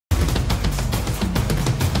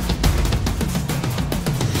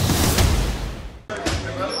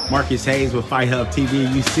Marcus Hayes with Fight Hub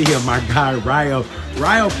TV. You see him, my guy Rayo.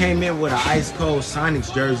 Rayo came in with an ice cold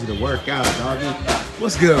Sonics jersey to work out, doggy.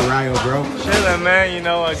 What's good, Rayo, bro? Chilling, man. You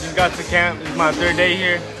know, I just got to camp. It's my 3rd day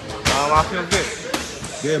here. I feel good.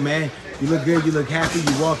 Good, man. You look good. You look happy.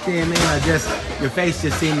 You walked in, man. Your face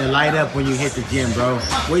just seemed to light up when you hit the gym, bro.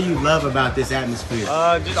 What do you love about this atmosphere?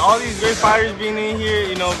 Just all these great fighters being in here,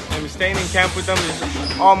 you know, and staying in camp with them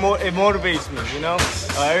it motivates me, you know.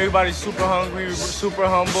 Everybody's super hungry, super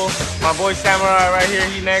humble. My boy Samurai right here,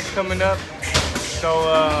 he next coming up. So,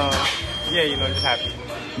 yeah, you know, just happy.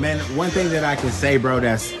 Man, one thing that I can say, bro,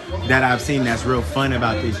 that I've seen that's real fun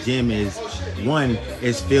about this gym is, one,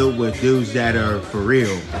 it's filled with dudes that are for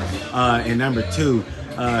real. And number two,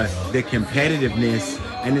 the competitiveness.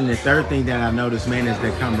 And then the third thing that I've noticed, man, is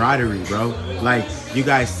the camaraderie, bro. Like, you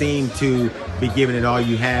guys seem to be giving it all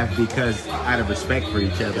you have because out of respect for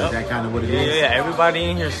each other. Yep. Is that kind of what it is? Yeah, everybody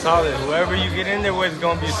in here is solid. Whoever you get in there with is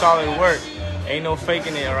going to be solid work. Ain't no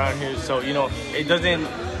faking it around here. So, you know, it doesn't,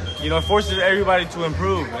 you know, it forces everybody to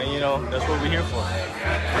improve. And, you know, that's what we're here for.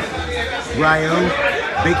 Rayo,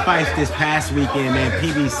 big fights this past weekend, man.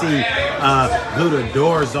 PBC blew the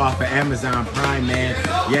doors off of Amazon Prime, man.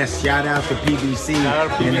 Yes, shout out to PBC,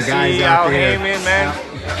 and the guys out there. Man.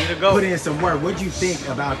 Put in some work. What'd you think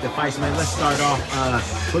about the fights, man? Let's start off.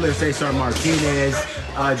 Julio Cesar Martinez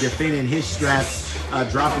defending his straps,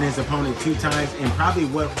 dropping his opponent 2 times, and probably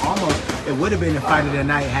it would have been the fight of the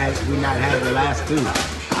night had we not had the last 2.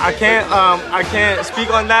 I can't speak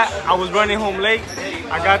on that. I was running home late.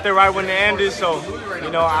 I got there right when it ended, so,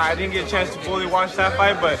 you know, I didn't get a chance to fully watch that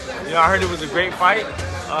fight, but, you know, I heard it was a great fight.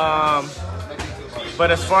 But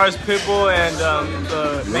as far as Pitbull and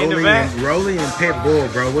the main event, Rolly and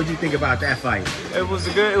Pitbull, bro, what do you think about that fight? It was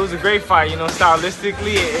a great fight. You know,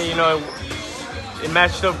 stylistically, you know, it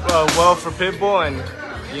matched up well for Pitbull, and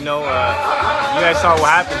you know, you guys saw what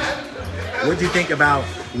happened. What do you think about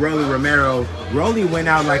Rolly Romero? Rolly went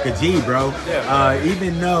out like a G, bro. Yeah.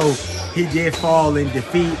 Even though he did fall in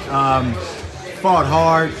defeat, fought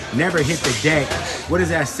hard, never hit the deck. What does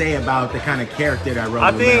that say about the kind of character that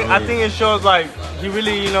Rolly Romero is? I think it shows like he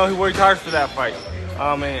really, you know, he worked hard for that fight.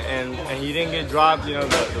 And he didn't get dropped. You know,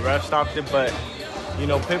 the ref stopped it, but you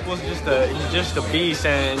know, Pitbull's he's just a beast,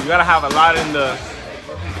 and you gotta have a lot in the,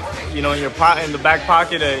 you know, in the back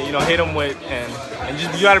pocket to, you know, hit him with, and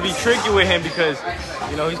just you gotta be tricky with him because,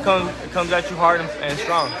 you know, he comes at you hard and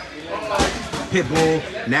strong. Pitbull,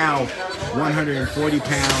 now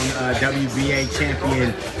 140-pound WBA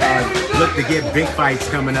champion, look to get big fights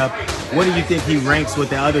coming up. What do you think he ranks with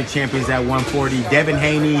the other champions at 140? Devin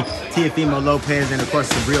Haney, Teofimo Lopez, and of course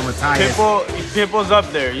Subriel Matias. Pitbull's up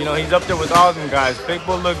there. You know, he's up there with all them guys.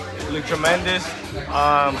 Pitbull look tremendous.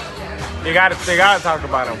 They gotta talk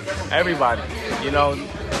about him. Everybody. You know,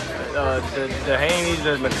 the Haneys,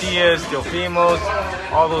 the Matias, Teofimos,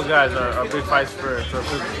 all those guys are big fights for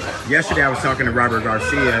Pitbull. Yesterday I was talking to Robert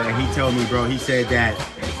Garcia, and he told me, bro, he said that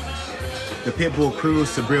the Pitbull Cruz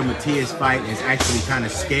Subriel Matias fight is actually kind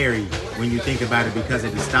of scary when you think about it because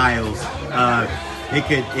of the styles. It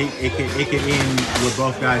could end with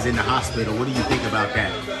both guys in the hospital. What do you think about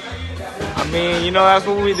that? I mean, you know,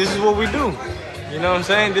 this is what we do. You know what I'm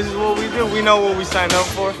saying? This is what we do. We know what we signed up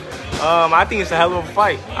for. I think it's a hell of a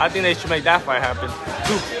fight. I think they should make that fight happen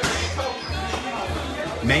too.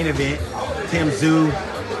 Main event, Tszyu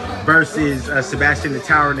versus Sebastian the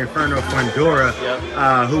Tower Inferno Fundora,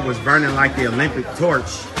 who was burning like the Olympic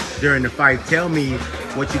torch during the fight. Tell me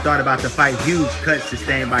what you thought about the fight. Huge cut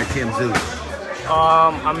sustained by Tszyu.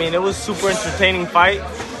 I mean, it was a super entertaining fight.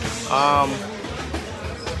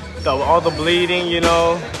 All the bleeding, you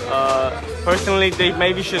know. Personally, they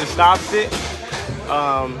maybe should have stopped it.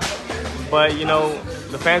 But you know,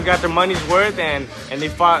 the fans got their money's worth, and they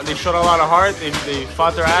fought. They showed a lot of heart. They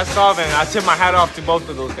fought their ass off, and I tip my hat off to both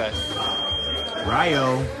of those guys.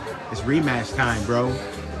 Rayo, it's rematch time, bro.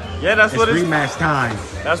 Yeah, that's what it's rematch time.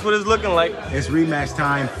 That's what it's looking like. It's rematch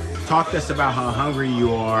time. Talk to us about how hungry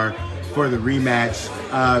you are for the rematch.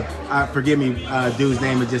 Forgive me, dude's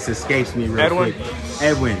name, it just escapes me real quick.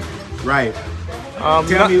 Edwin, right.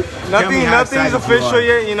 Nothing's official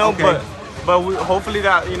yet, you know, okay. but hopefully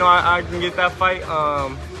that, you know, I can get that fight.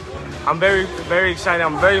 I'm very, very excited.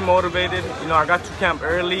 I'm very motivated. You know, I got to camp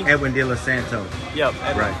early. Edwin De Los Santos. Yep,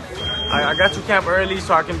 Edwin. Right. I got to camp early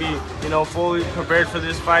so I can be, you know, fully prepared for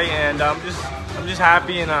this fight, and I'm just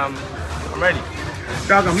happy, and I'm ready.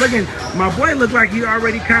 Dog, I'm looking. My boy look like you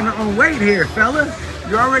already kind of on weight here, fella.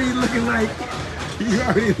 You're already looking like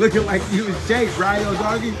you in shape, Rayo,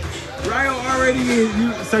 doggy. Rayo already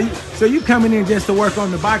is. So you coming in just to work on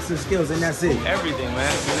the boxing skills, and that's it. Everything,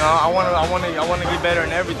 man. You know, I wanna get better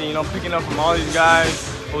in everything. You know, picking up from all these guys.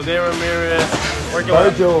 Jose Ramirez, working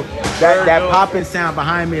Virgil, with that popping sound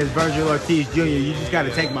behind me is Virgil Ortiz Jr. You just got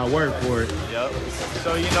to take my word for it. Yep.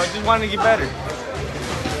 So, you know, just wanting to get better.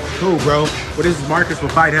 Cool, bro. Well, this is Marcus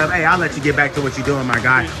with Fight Hub. Hey, I'll let you get back to what you're doing, my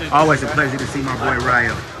guy. Always a pleasure to see my boy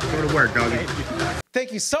Rayo. Go to work, doggy.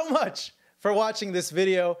 Thank you so much for watching this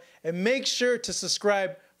video, and make sure to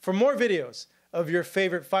subscribe for more videos of your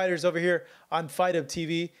favorite fighters over here on Fight Hub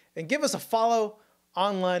TV, and give us a follow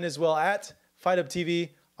online as well at Fight Hub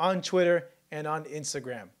TV on Twitter and on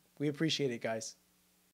Instagram. We appreciate it, guys.